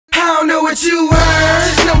what you heard.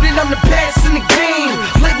 Just know that I'm the baddest in the game.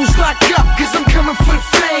 Labels lock up, cause I'm coming for the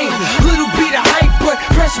fame. Little be the hype, but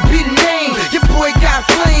pressure be the name. Your boy got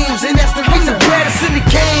flames, and that's the reason. Baddest in the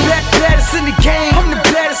game, baddest in the game. I'm the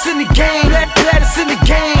baddest in the game, baddest in the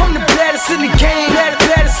game. I'm the baddest in the game,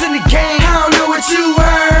 baddest in the game. I don't know what you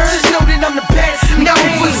heard. Just know that I'm the baddest in the game.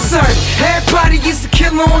 No, for certain, everybody is a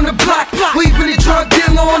killer on the block. We even a drug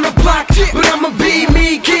dealer on the block. But I'ma be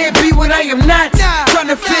me, can't be what I am not.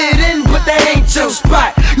 Tryna fit in, but that ain't your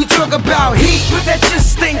spot. You talk about heat, but that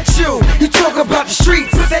just ain't you. You talk about the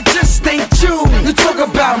streets, but that just ain't you. You talk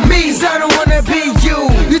about me, I don't wanna be you.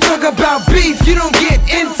 You talk about beef, you don't get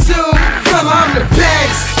into. Fella, I'm the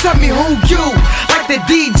baddest, tell me who you. Like the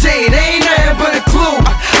DJ, it ain't nothing but a clue.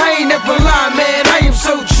 I ain't never lie, man, I am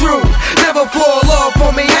so true. Never fall off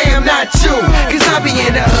on me, I am not you. Cause I be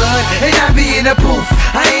in the hood, and I be in the booth.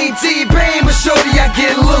 I ain't T-Pain, but shorty, I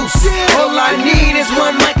get loose. All I need is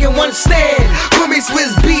one mic and one stand. Call me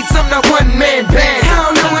Swiss Beats, I'm not one-man band. I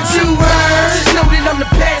don't know what you heard. Just know that I'm the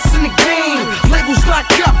baddest in the game. Labels lock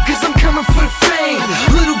up, cause I'm coming for the fame.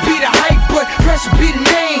 Little be the hype, but pressure be the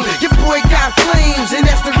name. Your boy got flames, and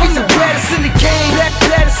that's the reason. Baddest in the game,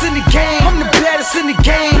 baddest in the game. I'm the baddest in the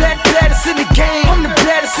game, baddest in the game. I'm the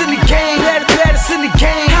baddest in the game, baddest in the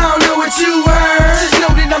game. I don't know what you heard. Just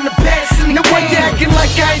know that I'm the baddest in the game. No way you acting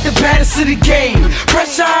like I ain't the baddest in the game.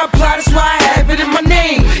 Pressure I apply, that's why I have it in my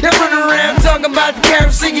name. Y'all running around talking about the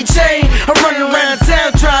carats in your chain. I'm running around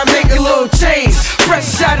town trying to make a little change.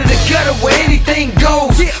 Fresh out of the gutter where anything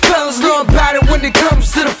goes. Fellas know about it when it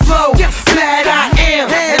comes to the flow. Bad I am,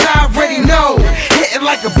 and I already know. Hitting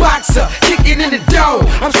like a boxer, kicking in the dough.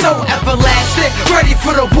 I'm so everlasting, ready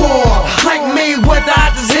for the war. Like Mayweather,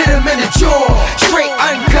 I just hit him in the jaw. Straight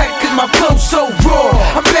uncut, cause my flow's so raw.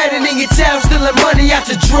 I'm better than your town, stealing money out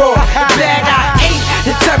your drawer. Bad I ain't,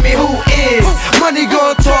 then tell me who is. Money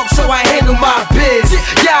gon' talk, so I handle my biz.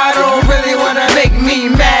 Y'all don't really wanna make me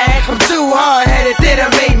mad. I'm too hard-headed, they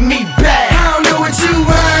done made me bad. I don't know what you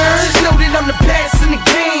heard. Just know that I'm the baddest in the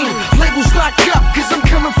game. Labels lock up, cause I'm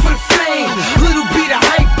coming for the fame. Little be the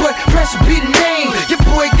hype, but pressure be the name. Your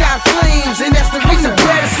boy got flames, and that's the reason.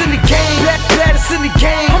 Baddest in the game, baddest in the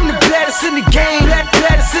game. I'm the baddest in the game,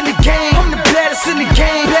 baddest in the game. I'm the baddest in the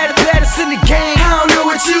game, baddest in the game. I don't know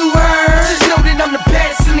what you heard. Just know that I'm the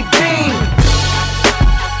baddest.